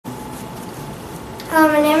Hello,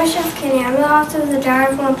 my name is Chef Kenny. I'm the author of the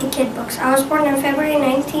Diary of a Wimpy Kid books. I was born on February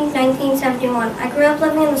 19, 1971. I grew up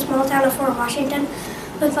living in the small town of Fort Washington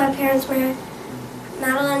with my parents,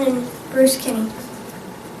 Madeline and Bruce Kenny,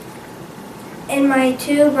 and my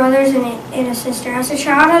two brothers and a sister. As a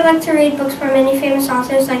child, I liked to read books by many famous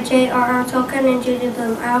authors like J.R.R. Tolkien and Judy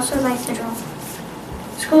Blume. I also liked to draw.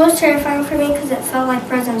 School was terrifying for me because it felt like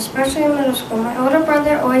prison, especially in middle school. My older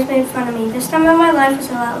brother always made fun of me. This time in my life was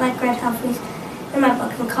a lot like Red Hufflepuff in my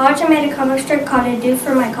book. In college, I made a comic strip called A Do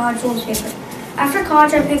for my college newspaper. After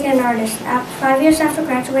college, I picked an artist. 5 years after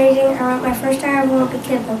graduating, I wrote my first Diary of a Wimpy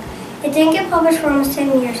Kid book. It didn't get published for almost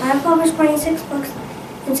 10 years. I have published 26 books,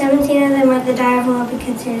 and 17 of them are the Diary of a Wimpy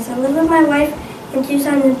Kid series. I live with my wife in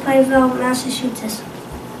Tucson in Plainville, Massachusetts.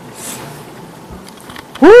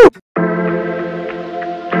 Woo!